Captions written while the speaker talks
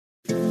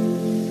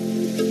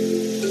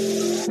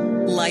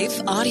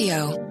Life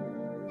Audio.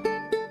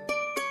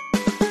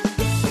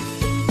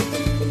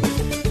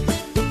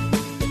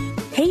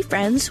 Hey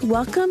friends,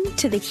 welcome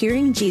to the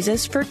Hearing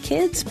Jesus for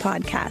Kids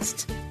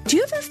podcast. Do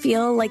you ever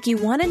feel like you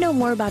want to know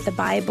more about the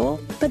Bible,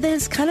 but then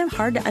it's kind of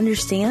hard to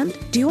understand?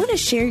 Do you want to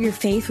share your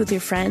faith with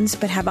your friends,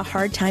 but have a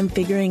hard time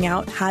figuring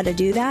out how to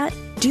do that?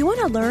 Do you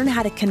want to learn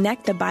how to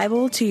connect the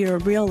Bible to your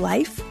real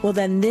life? Well,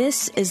 then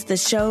this is the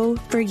show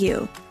for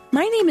you.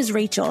 My name is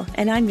Rachel,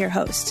 and I'm your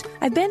host.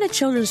 I've been a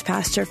children's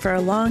pastor for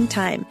a long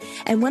time,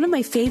 and one of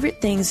my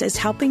favorite things is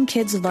helping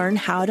kids learn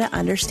how to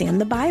understand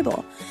the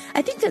Bible.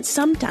 I think that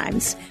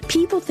sometimes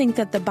people think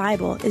that the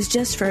Bible is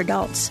just for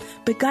adults,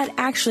 but God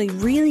actually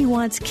really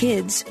wants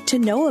kids to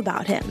know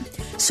about Him.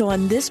 So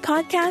on this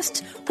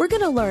podcast, we're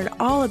going to learn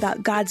all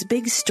about God's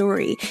big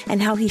story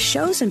and how He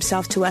shows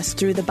Himself to us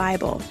through the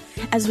Bible.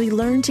 As we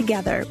learn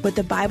together what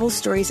the Bible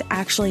stories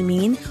actually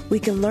mean,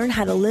 we can learn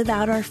how to live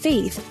out our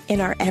faith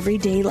in our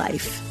everyday life.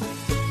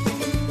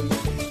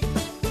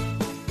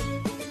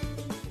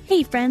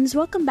 Hey friends,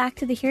 welcome back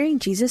to the Hearing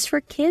Jesus for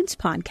Kids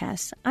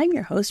podcast. I'm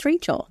your host,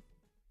 Rachel.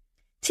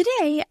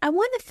 Today, I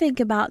want to think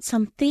about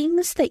some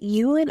things that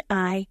you and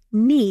I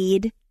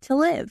need to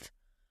live.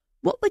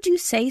 What would you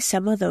say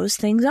some of those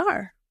things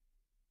are?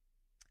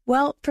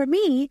 Well, for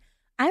me,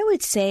 I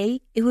would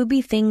say it would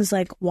be things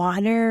like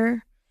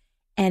water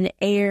and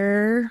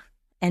air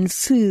and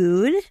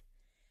food.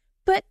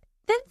 But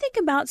then think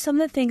about some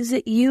of the things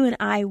that you and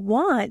I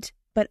want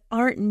but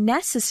aren't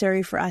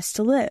necessary for us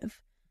to live.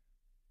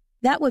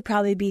 That would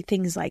probably be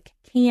things like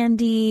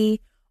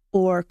candy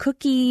or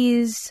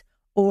cookies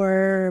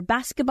or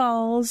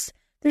basketballs.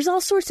 There's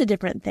all sorts of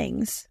different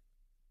things.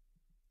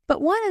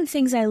 But one of the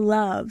things I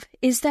love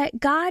is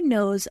that God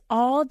knows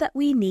all that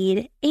we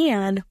need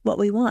and what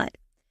we want.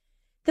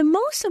 The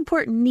most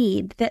important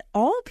need that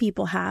all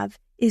people have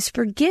is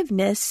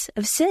forgiveness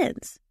of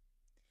sins.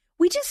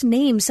 We just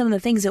named some of the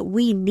things that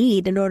we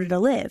need in order to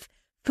live.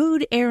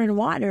 Food, air, and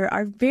water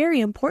are very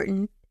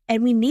important,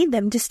 and we need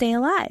them to stay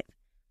alive.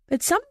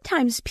 But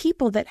sometimes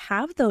people that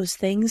have those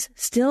things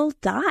still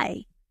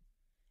die.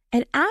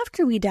 And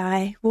after we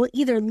die, we'll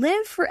either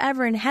live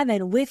forever in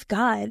heaven with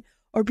God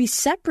or be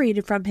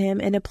separated from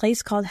Him in a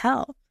place called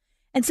hell.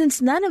 And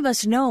since none of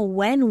us know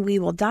when we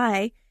will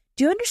die,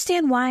 do you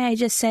understand why I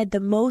just said the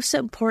most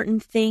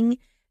important thing,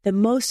 the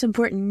most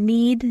important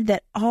need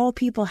that all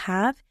people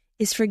have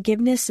is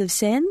forgiveness of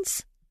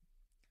sins?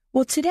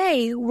 Well,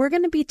 today we're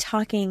going to be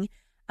talking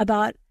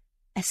about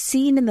a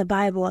scene in the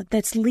Bible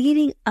that's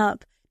leading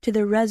up to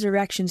the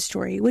resurrection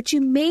story, which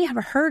you may have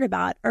heard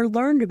about or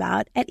learned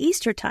about at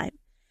Easter time.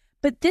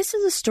 But this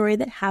is a story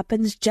that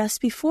happens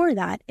just before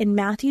that in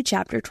Matthew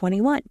chapter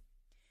 21.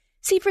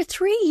 See, for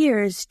 3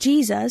 years,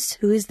 Jesus,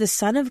 who is the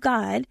Son of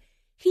God,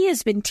 He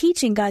has been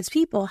teaching God's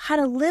people how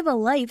to live a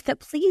life that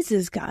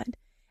pleases God.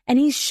 And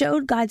He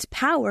showed God's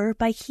power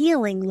by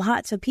healing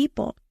lots of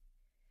people.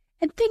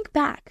 And think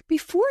back,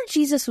 before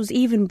Jesus was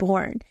even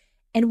born,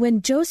 and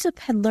when Joseph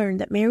had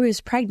learned that Mary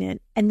was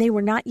pregnant and they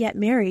were not yet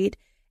married,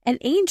 an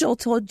angel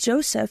told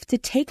Joseph to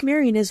take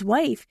Mary and his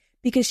wife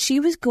because she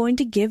was going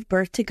to give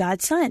birth to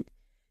God's son.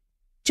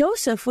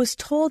 Joseph was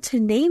told to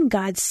name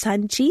God's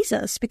son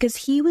Jesus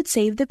because He would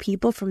save the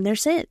people from their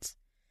sins.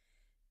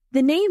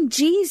 The name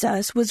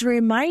Jesus was a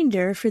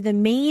reminder for the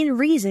main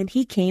reason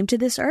He came to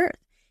this earth.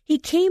 He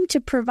came to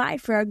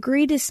provide for our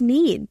greatest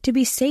need, to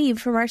be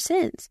saved from our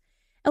sins.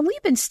 And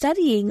we've been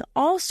studying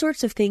all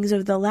sorts of things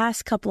over the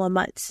last couple of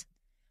months.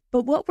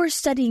 But what we're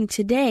studying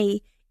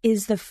today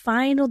is the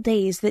final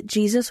days that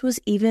Jesus was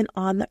even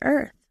on the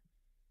earth.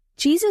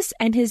 Jesus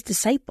and His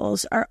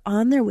disciples are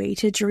on their way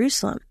to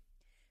Jerusalem.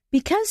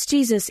 Because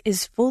Jesus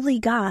is fully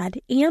God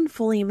and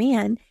fully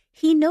man,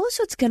 He knows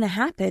what's going to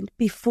happen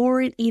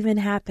before it even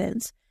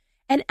happens.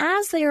 And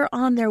as they are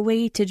on their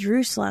way to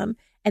Jerusalem,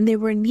 and they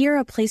were near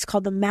a place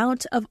called the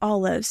Mount of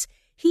Olives,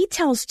 He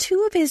tells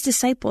 2 of His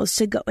disciples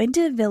to go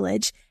into the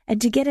village and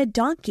to get a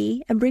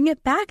donkey and bring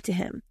it back to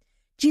Him.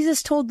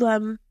 Jesus told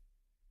them,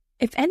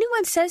 "If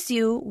anyone says to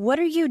you, 'What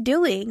are you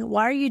doing?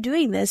 Why are you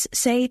doing this?'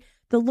 say,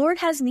 'The Lord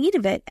has need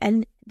of it,'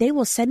 and they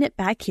will send it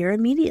back here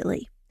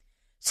immediately."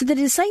 So the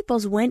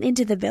disciples went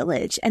into the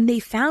village, and they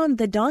found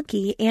the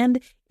donkey and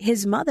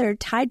his mother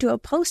tied to a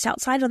post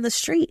outside on the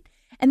street.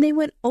 And they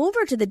went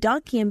over to the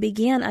donkey and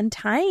began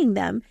untying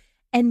them.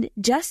 And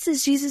just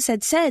as Jesus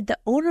had said, the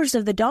owners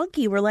of the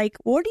donkey were like,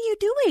 "What are you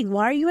doing?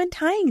 Why are you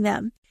untying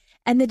them?"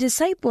 And the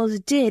disciples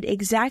did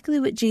exactly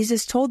what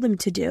Jesus told them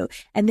to do,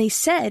 and they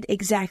said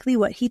exactly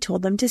what He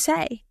told them to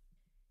say.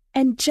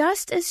 And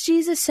just as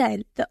Jesus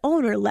said, the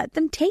owner let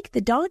them take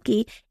the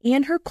donkey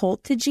and her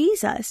colt to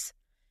Jesus.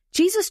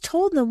 Jesus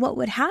told them what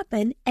would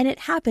happen, and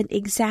it happened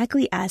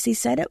exactly as He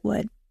said it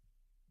would.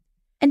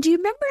 And do you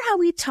remember how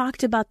we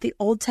talked about the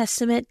Old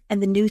Testament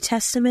and the New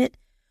Testament?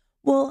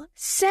 Well,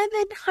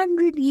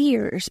 700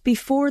 years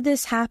before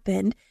this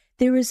happened,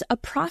 there was a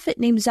prophet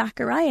named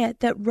Zechariah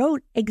that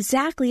wrote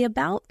exactly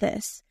about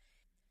this.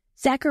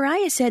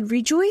 Zechariah said,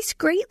 "Rejoice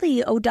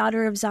greatly, O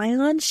daughter of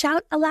Zion.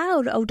 Shout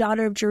aloud, O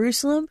daughter of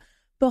Jerusalem.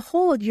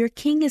 Behold, your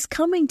king is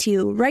coming to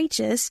you,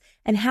 righteous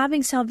and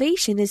having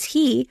salvation is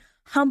he,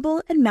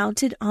 humble and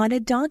mounted on a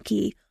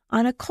donkey,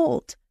 on a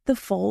colt, the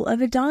foal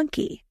of a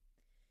donkey.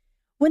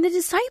 When the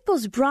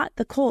disciples brought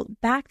the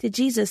colt back to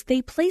Jesus,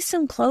 they placed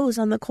some clothes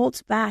on the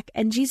colt's back,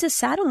 and Jesus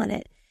sat on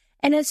it.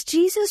 And as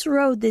Jesus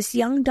rode this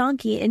young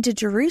donkey into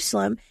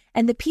Jerusalem,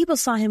 and the people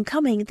saw him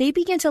coming, they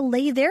began to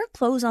lay their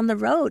clothes on the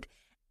road.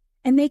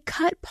 And they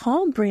cut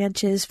palm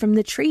branches from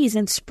the trees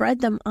and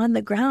spread them on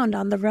the ground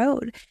on the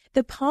road.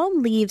 The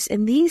palm leaves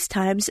in these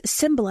times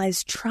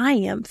symbolize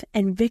triumph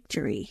and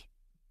victory.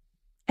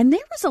 And there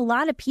was a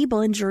lot of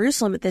people in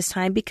Jerusalem at this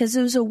time because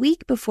it was a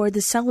week before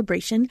the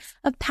celebration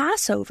of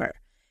Passover.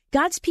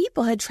 God's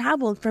people had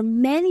traveled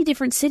from many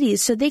different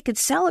cities so they could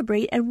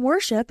celebrate and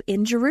worship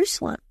in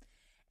Jerusalem.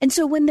 And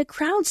so when the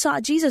crowd saw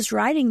Jesus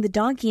riding the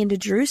donkey into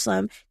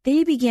Jerusalem,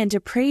 they began to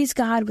praise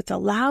God with a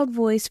loud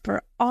voice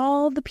for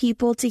all the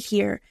people to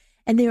hear.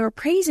 And they were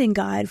praising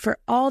God for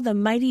all the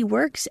mighty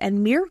works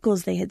and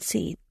miracles they had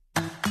seen.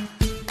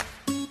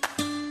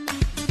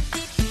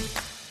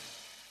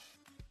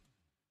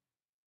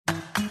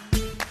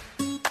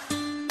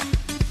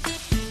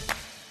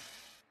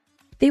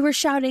 They were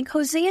shouting,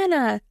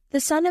 Hosanna, the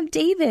Son of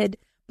David.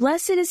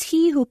 Blessed is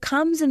he who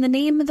comes in the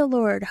name of the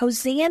Lord.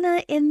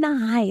 Hosanna in the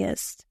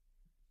highest.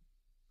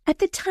 At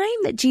the time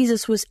that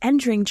Jesus was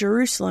entering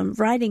Jerusalem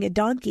riding a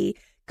donkey,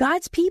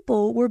 God's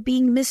people were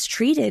being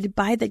mistreated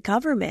by the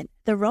government,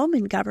 the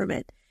Roman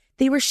government.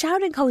 They were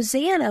shouting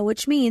Hosanna,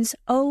 which means,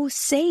 oh,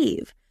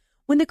 save.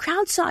 When the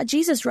crowd saw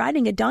Jesus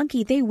riding a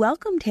donkey, they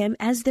welcomed him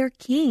as their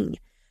king.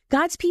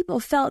 God's people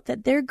felt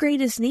that their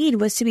greatest need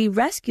was to be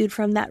rescued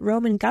from that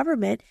Roman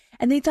government,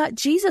 and they thought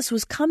Jesus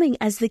was coming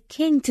as the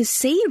king to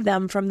save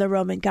them from the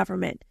Roman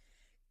government.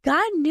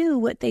 God knew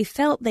what they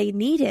felt they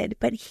needed,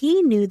 but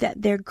he knew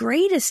that their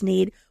greatest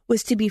need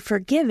was to be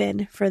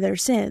forgiven for their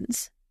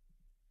sins.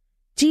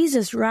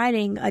 Jesus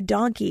riding a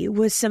donkey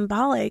was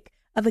symbolic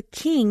of a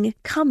king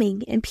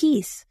coming in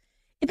peace.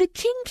 If a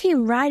king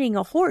came riding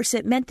a horse,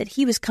 it meant that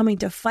he was coming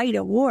to fight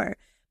a war.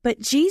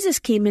 But Jesus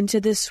came into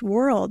this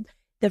world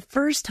the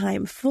first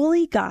time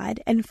fully God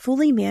and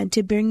fully man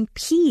to bring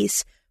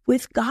peace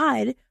with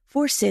God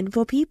for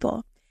sinful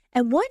people.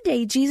 And one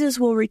day Jesus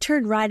will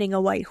return riding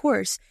a white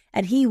horse,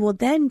 and he will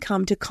then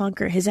come to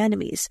conquer his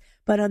enemies.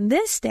 But on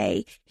this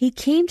day, he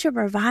came to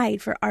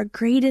provide for our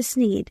greatest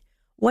need.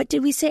 What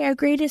did we say our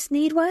greatest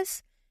need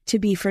was? To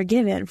be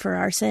forgiven for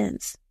our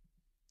sins.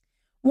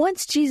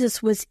 Once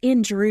Jesus was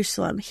in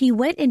Jerusalem, he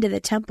went into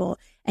the temple,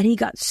 and he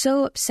got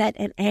so upset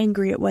and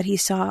angry at what he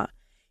saw.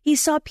 He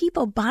saw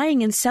people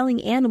buying and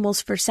selling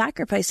animals for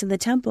sacrifice in the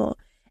temple,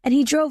 and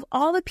he drove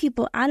all the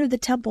people out of the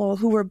temple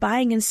who were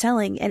buying and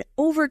selling and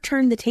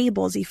overturned the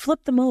tables. He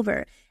flipped them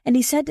over, and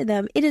he said to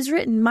them, "It is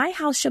written, my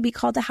house shall be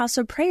called a house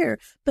of prayer,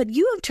 but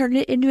you have turned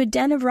it into a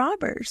den of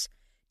robbers."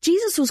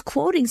 Jesus was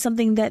quoting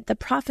something that the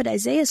prophet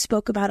Isaiah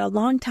spoke about a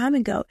long time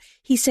ago.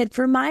 He said,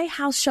 "For my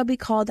house shall be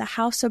called a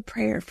house of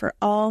prayer for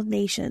all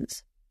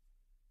nations."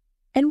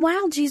 And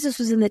while Jesus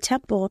was in the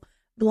temple,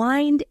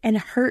 blind and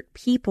hurt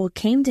people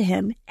came to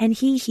him, and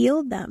he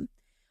healed them.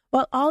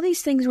 While all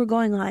these things were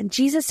going on,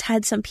 Jesus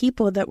had some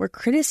people that were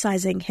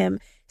criticizing him,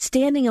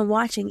 standing and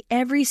watching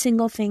every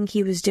single thing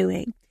he was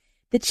doing.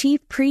 The chief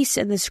priests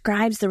and the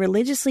scribes, the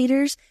religious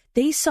leaders,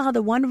 they saw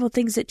the wonderful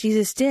things that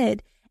Jesus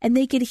did, and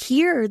they could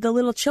hear the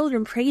little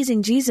children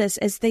praising Jesus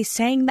as they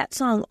sang that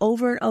song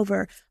over and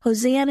over,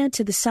 Hosanna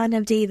to the Son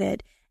of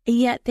David. And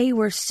yet they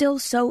were still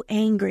so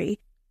angry.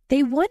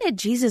 They wanted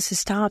Jesus to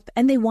stop,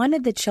 and they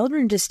wanted the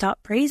children to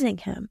stop praising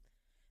him.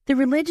 The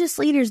religious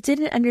leaders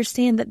didn't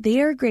understand that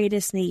their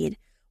greatest need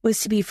was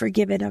to be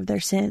forgiven of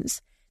their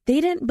sins. They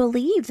didn't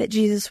believe that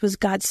Jesus was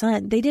God's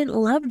son. They didn't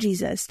love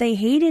Jesus. They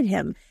hated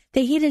him.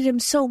 They hated him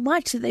so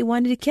much that they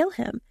wanted to kill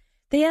him.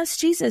 They asked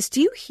Jesus, "Do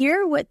you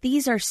hear what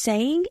these are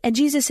saying?" And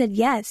Jesus said,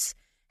 "Yes.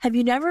 Have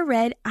you never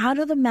read, out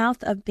of the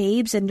mouth of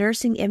babes and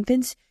nursing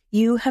infants,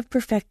 you have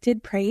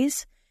perfected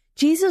praise?"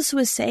 Jesus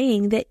was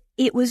saying that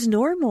it was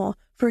normal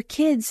for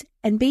kids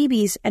and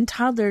babies and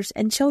toddlers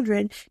and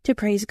children to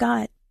praise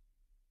God.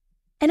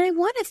 And I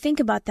want to think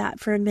about that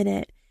for a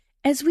minute.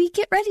 As we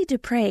get ready to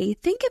pray,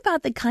 think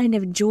about the kind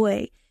of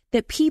joy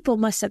that people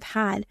must have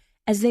had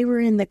as they were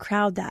in the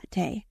crowd that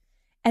day,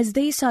 as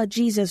they saw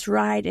Jesus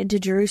ride into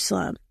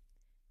Jerusalem.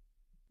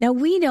 Now,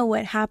 we know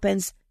what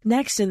happens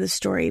next in the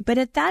story, but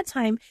at that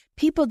time,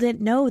 people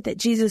didn't know that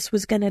Jesus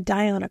was going to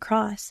die on a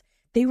cross.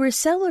 They were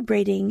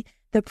celebrating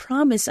the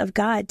promise of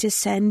God to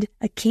send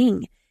a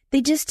king.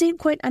 They just didn't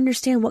quite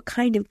understand what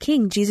kind of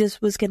king Jesus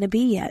was going to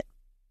be yet.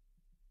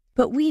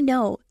 But we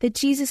know that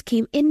Jesus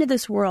came into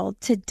this world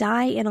to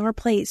die in our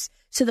place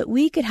so that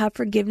we could have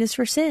forgiveness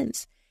for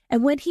sins.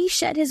 And when he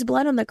shed his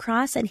blood on the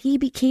cross and he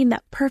became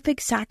that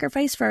perfect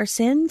sacrifice for our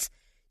sins,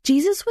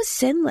 Jesus was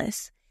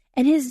sinless,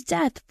 and his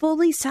death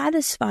fully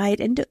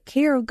satisfied and took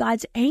care of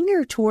God's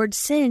anger towards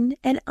sin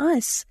and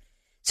us.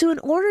 So in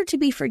order to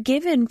be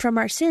forgiven from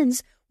our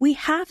sins, we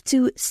have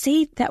to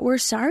say that we're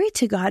sorry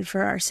to God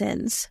for our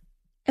sins.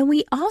 And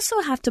we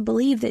also have to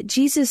believe that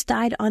Jesus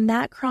died on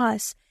that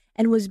cross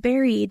and was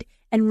buried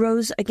and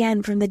rose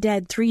again from the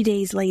dead 3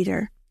 days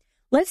later.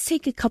 Let's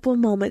take a couple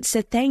moments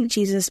to thank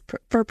Jesus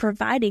for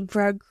providing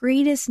for our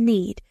greatest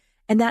need,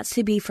 and that's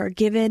to be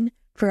forgiven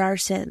for our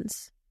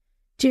sins.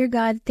 Dear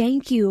God,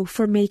 thank you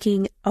for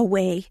making a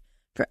way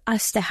for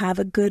us to have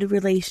a good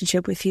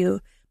relationship with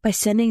you by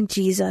sending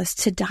Jesus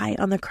to die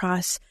on the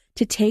cross,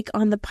 to take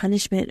on the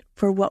punishment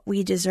for what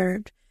we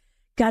deserved.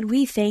 God,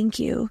 we thank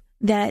you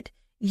that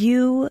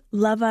you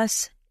love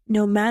us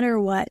no matter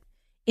what,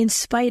 in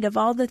spite of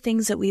all the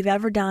things that we've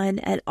ever done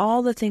and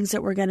all the things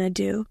that we're going to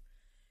do.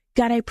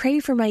 God, I pray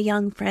for my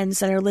young friends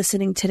that are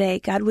listening today.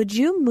 God, would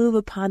you move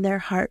upon their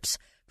hearts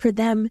for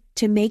them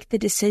to make the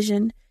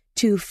decision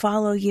to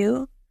follow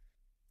you?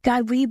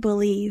 God, we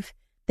believe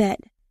that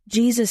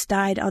Jesus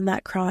died on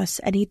that cross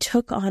and he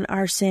took on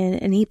our sin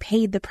and he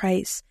paid the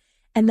price,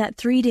 and that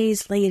 3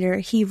 days later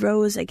he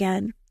rose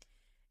again.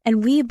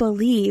 And we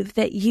believe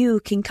that you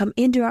can come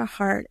into our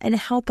heart and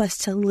help us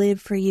to live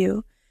for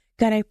you.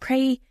 God, I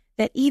pray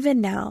that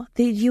even now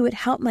that you would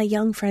help my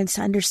young friends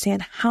to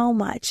understand how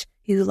much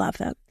you love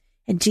them.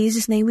 In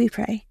Jesus' name we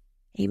pray.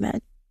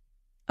 Amen.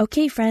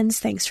 Okay, friends,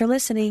 thanks for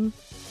listening.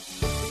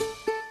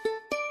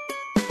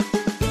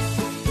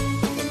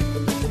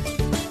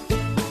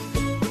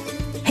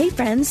 Hey,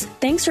 friends,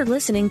 thanks for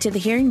listening to the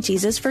Hearing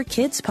Jesus for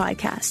Kids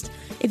podcast.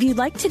 If you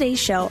liked today's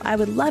show, I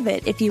would love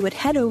it if you would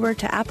head over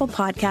to Apple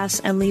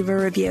Podcasts and leave a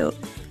review.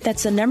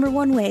 That's the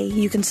 #1 way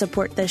you can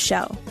support this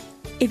show.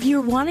 If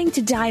you're wanting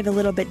to dive a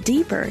little bit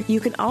deeper,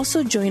 you can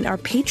also join our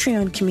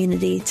Patreon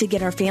community to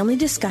get our family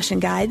discussion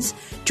guides,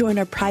 join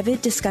our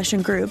private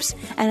discussion groups,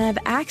 and have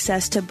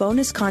access to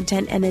bonus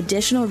content and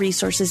additional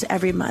resources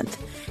every month.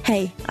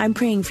 Hey, I'm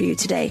praying for you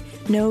today.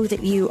 Know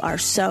that you are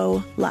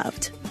so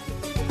loved.